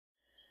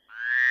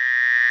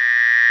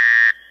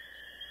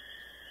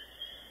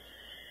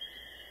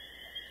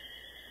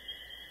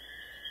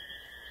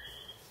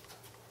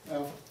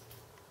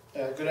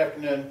Good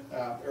afternoon.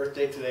 Earth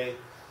Day today.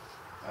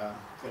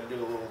 Going to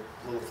do a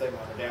little thing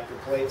on adapter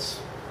plates.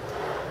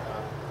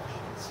 As you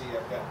can see,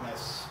 I've got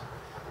nice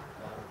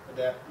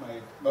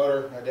my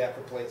motor and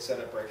adapter plate set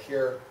up right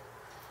here.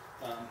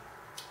 I'm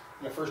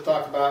going to first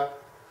talk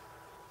about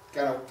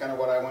kind of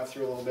what I went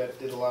through a little bit.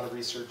 Did a lot of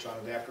research on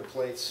adapter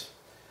plates.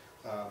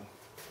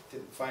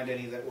 Didn't find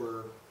any that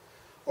were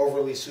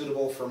overly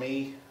suitable for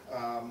me.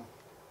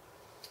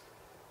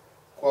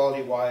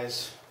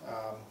 Quality-wise,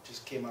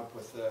 just came up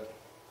with the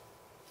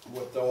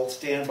old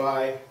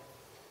standby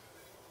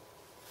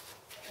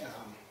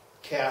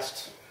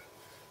cast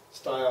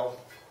style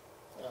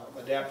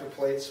adapter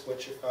plates,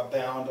 which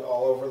abound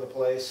all over the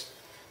place.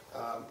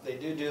 They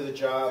do the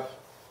job,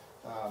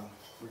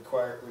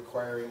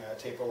 requiring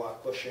taper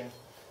lock bushing.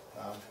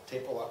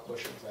 Taper lock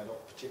bushings I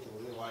don't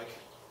particularly like.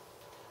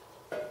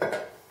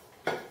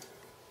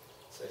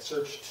 So I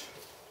searched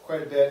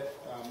quite a bit.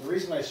 The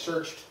reason I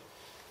searched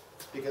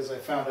because I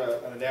found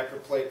an adapter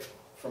plate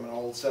from an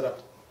old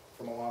setup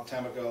from a long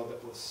time ago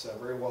that was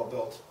very well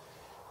built,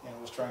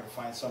 and was trying to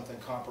find something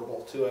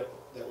comparable to it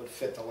that would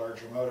fit the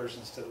larger motors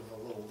instead of the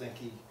little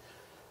dinky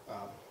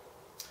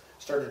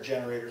starter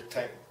generator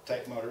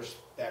type motors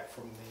back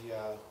from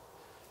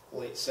the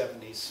late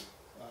 70s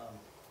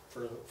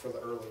for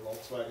the early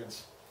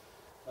Volkswagens.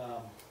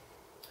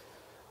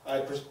 I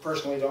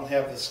personally don't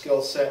have the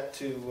skill set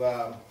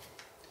to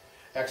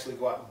actually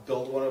go out and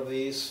build one of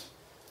these.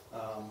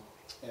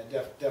 And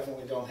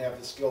definitely don't have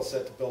the skill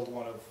set to build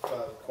one of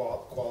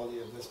quality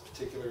of this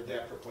particular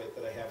adapter plate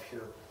that I have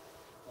here.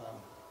 I'm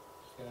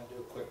going to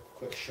do a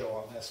quick show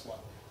on this one.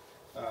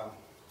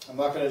 I'm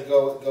not going to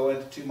go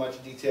into too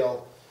much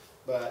detail,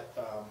 but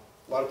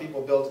a lot of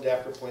people build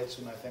adapter plates,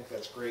 and I think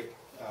that's great.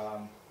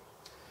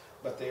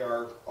 But they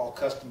are all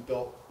custom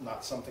built,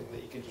 not something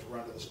that you can just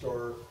run to the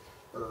store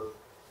or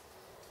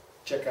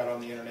check out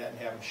on the internet and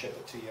have them ship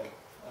it to you.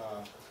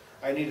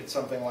 I needed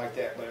something like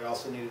that, but I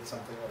also needed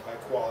something of high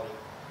quality,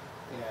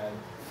 and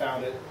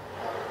found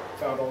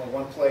only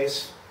one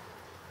place.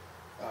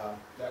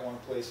 That one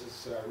place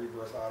is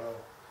Rebirth Auto,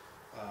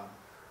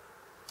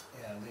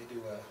 and they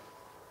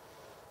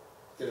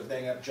did a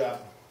bang-up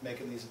job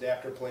making these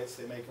adapter plates.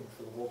 They make them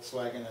for the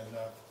Volkswagen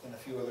and a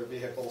few other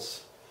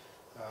vehicles.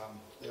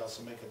 They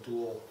also make a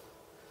dual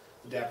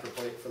adapter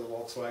plate for the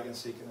Volkswagen,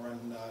 so you can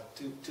run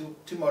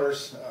two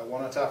motors,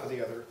 one on top of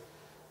the other,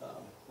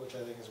 which I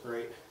think is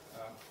great.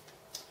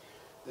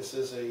 This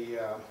is a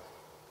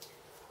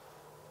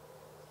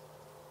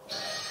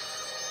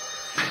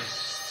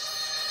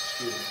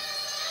excuse me.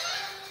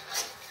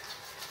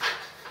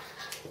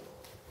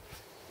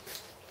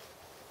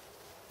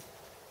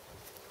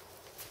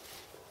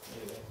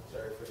 Anyway,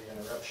 sorry for the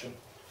interruption.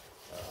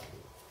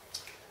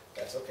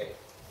 That's okay.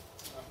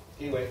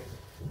 Anyway,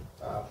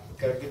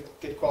 got a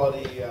good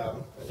quality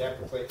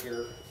adapter plate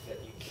here that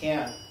you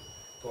can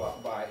go out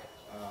and buy.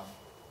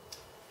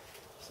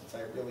 Since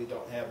I really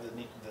don't have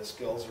the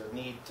skills or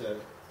need to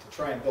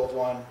try and build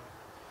one,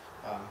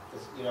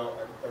 because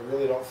I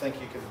really don't think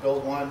you can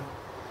build one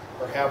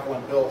or have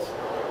one built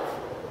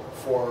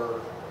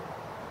for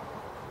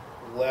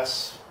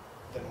less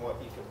than what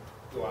you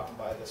could go out and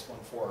buy this one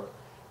for,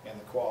 and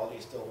the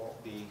quality still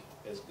won't be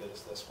as good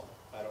as this one.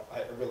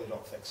 I really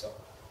don't think so.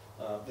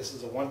 This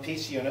is a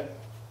one-piece unit.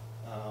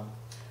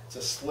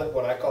 It's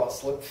what I call a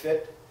slip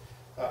fit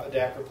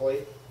adapter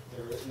plate.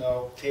 There is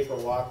no taper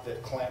lock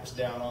that clamps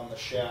down on the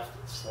shaft.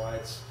 It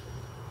slides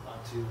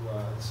onto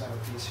the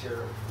centerpiece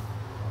here.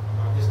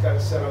 I've just got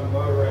it set on the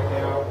motor right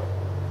now.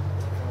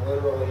 I can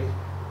literally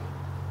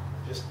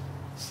just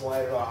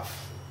slide it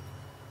off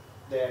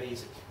that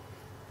easy.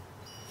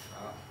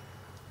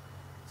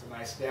 It's a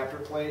nice adapter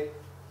plate.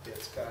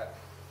 It's got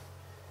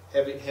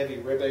heavy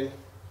ribbing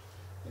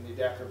in the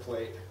adapter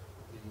plate.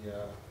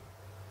 The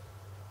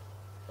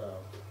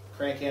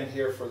crank end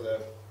here for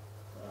the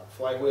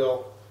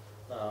flywheel.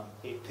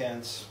 8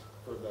 pins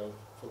for the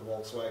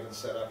Volkswagen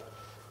setup.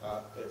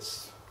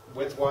 It's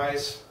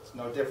width-wise, it's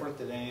no different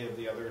than any of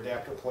the other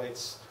adapter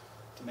plates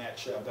to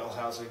match bell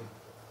housing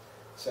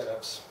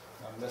setups.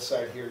 On this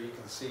side here, you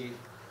can see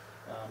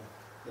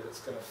that it's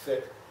going to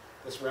fit.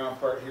 This round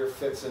part here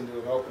fits into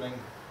an opening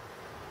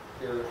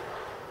here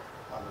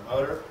on the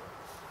motor,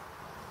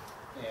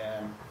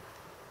 and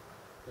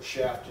the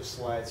shaft just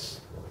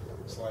slides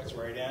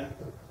right in.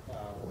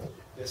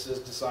 This is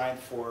designed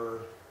for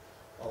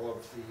all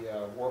of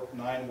the warp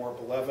 9, warp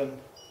 11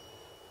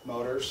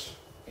 motors,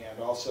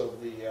 and also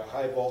the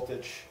high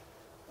voltage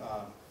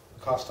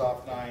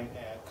cost-off 9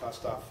 and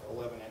cost-off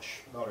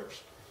 11-inch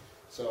motors.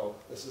 So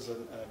this is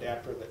an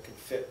adapter that can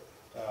fit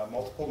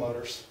multiple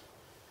motors.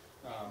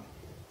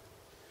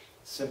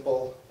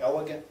 Simple,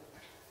 elegant,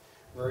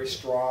 very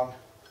strong.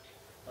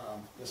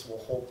 This will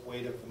hold the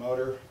weight of the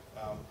motor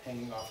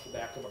hanging off the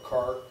back of a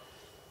car,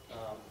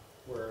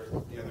 where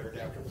the other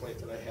adapter plate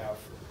that I have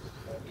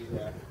won't do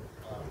that.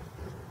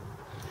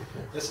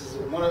 This is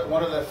one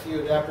of the few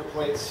adapter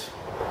plates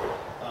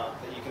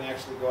that you can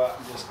actually go out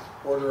and just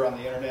order on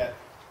the internet.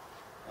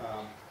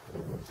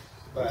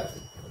 But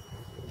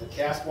the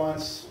cast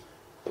ones,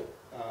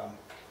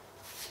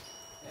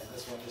 and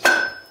this one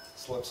just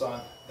slips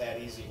on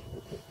that easy.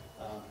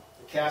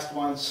 The cast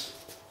ones,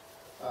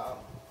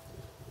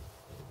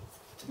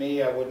 to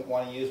me, I wouldn't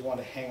want to use one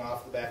to hang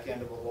off the back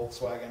end of a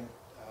Volkswagen.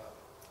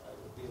 It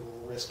would be a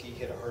little risky,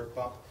 hit a hard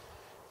bump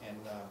and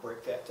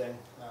break that thing.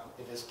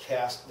 It is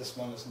cast. This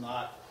one is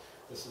not.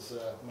 This is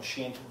a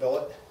machined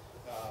billet,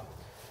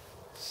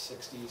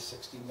 60,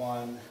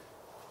 61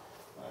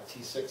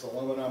 T6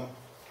 aluminum,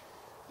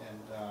 and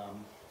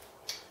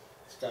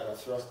it's got a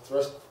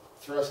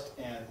thrust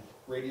and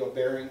radial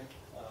bearing.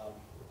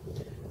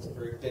 It's a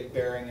very big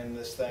bearing in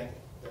this thing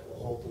that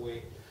will hold the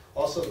weight.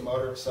 Also, the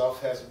motor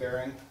itself has a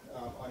bearing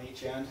on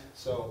each end,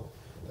 so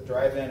the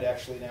drive end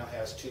actually now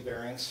has two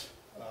bearings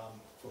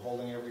for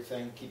holding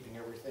everything, keeping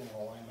everything in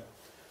alignment.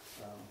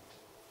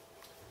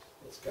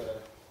 It's got a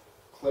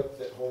clip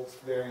that holds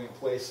the bearing in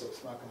place, so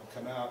it's not going to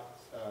come out.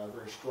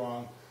 Very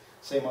strong.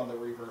 Same on the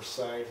reverse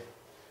side.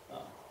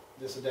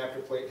 This adapter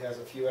plate has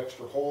a few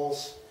extra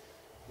holes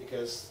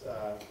because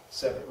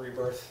Seven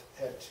Rebirth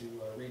had to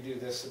redo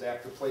this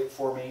adapter plate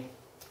for me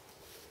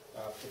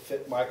to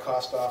fit my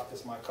cost off,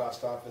 because my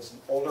cost off is an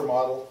older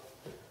model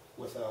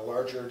with a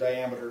larger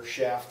diameter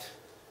shaft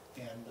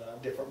and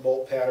different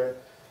bolt pattern.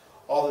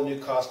 All the new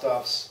cost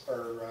offs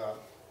are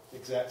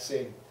exact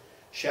same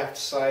shaft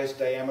size,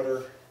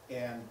 diameter,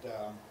 and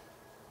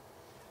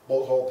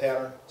bolt hole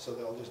pattern, so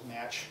they'll just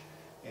match,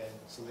 and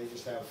so they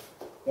just have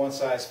one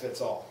size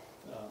fits all.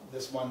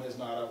 This one is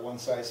not a one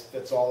size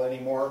fits all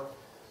anymore.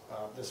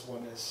 This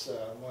one is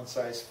one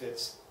size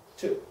fits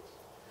two.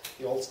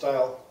 The old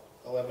style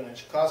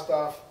 11-inch cost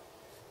off,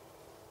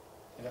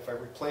 and if I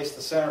replace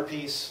the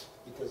centerpiece,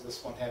 because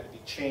this one had to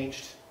be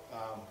changed,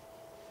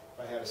 if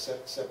I had a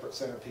separate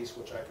centerpiece,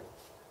 which I could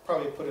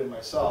probably put in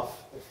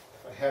myself if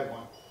I had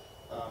one,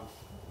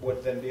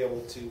 would then be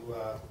able to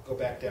go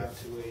back down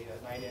to a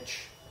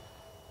 9-inch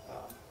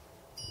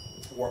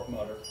warp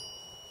motor.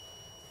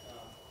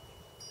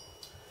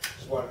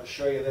 Just wanted to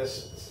show you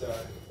this. It's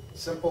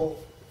simple.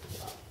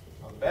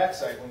 On the back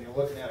side, when you're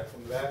looking at it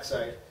from the back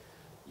side,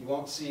 you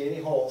won't see any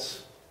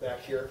holes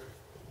back here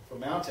for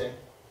mounting.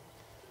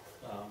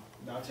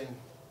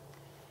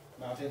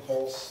 Mounting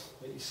holes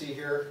that you see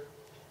here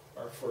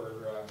are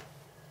for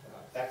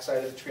back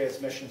side of the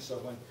transmission, so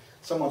when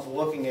someone's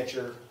looking at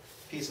your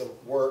piece of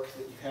work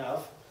that you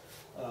have,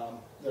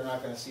 they're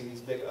not going to see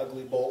these big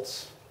ugly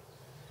bolts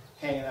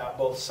hanging out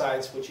both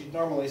sides, which you'd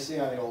normally see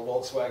on the old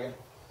Volkswagen.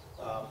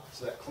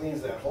 So that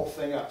cleans that whole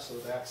thing up. So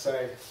the back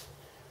side,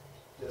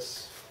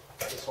 this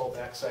whole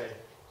back side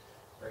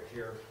right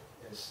here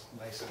is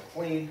nice and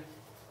clean.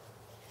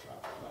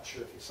 I'm not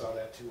sure if you saw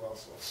that too well,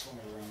 so I'll swing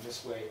it around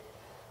this way.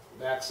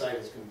 The back side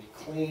is going to be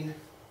clean.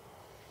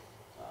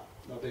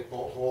 No big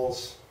bolt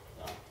holes.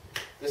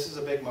 This is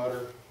a big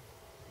motor.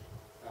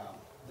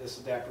 This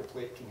adapter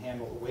plate can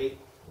handle the weight,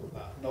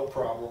 no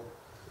problem.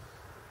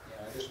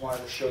 And I just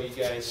wanted to show you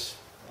guys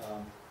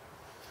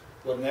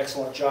what an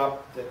excellent job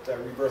that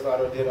Rebirth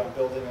Auto did on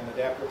building an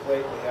adapter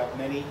plate. We have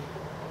many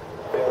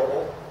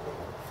available.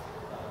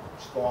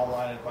 Just go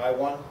online and buy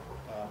one.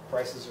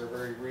 Prices are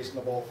very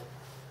reasonable.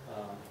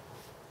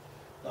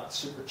 Not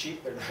super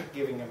cheap. They're not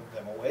giving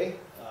them away.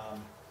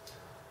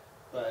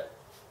 But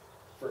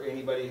for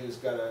anybody who's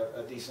got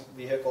a decent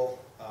vehicle,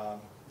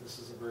 this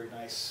is a very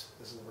nice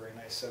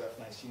setup,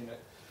 nice unit.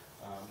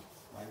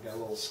 Mine got a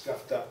little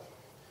scuffed up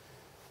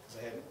because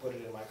I hadn't put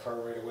it in my car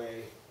right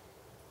away.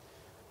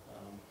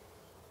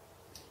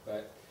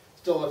 But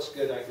still looks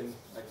good. I can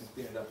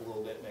clean it up a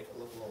little bit, make it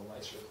look a little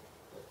nicer.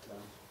 But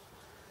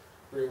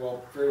very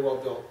well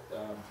built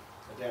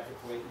adapter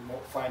plate. You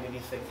won't find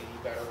anything any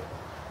better.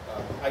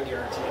 I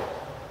guarantee it.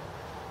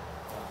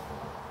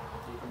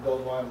 You can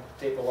build one.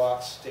 Taper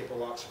locks. Taper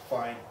locks are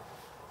fine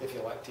if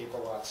you like taper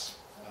locks.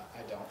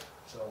 I don't.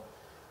 So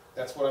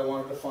that's what I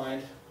wanted to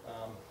find.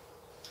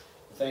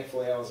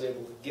 Thankfully, I was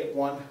able to get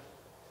one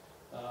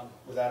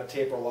without a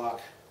taper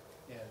lock,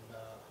 and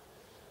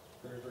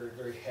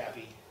very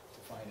happy to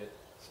find it.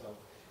 So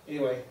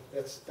anyway,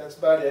 that's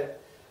about it.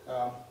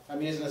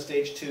 I'm using a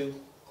stage 2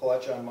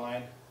 clutch on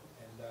mine,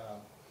 and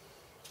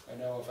I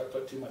know if I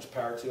put too much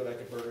power to it, I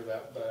could murder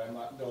that, but I'm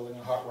not building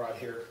a hot rod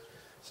here.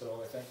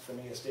 So I think for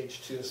me, a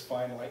stage 2 is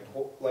fine.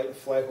 Light and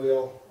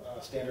flywheel,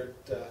 standard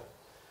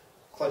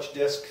clutch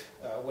disc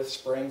with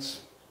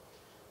springs.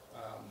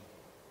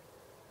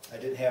 I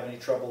didn't have any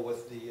trouble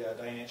with the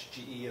 9-inch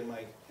GE in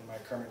my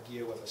current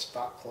Gia with a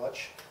stock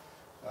clutch.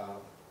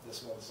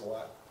 This one's a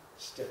lot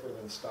stiffer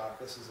than stock.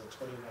 This is a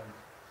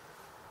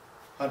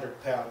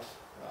 2,100-pound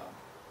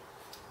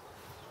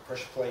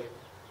pressure plate.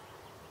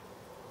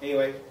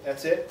 Anyway,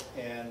 that's it,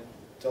 and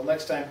until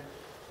next time.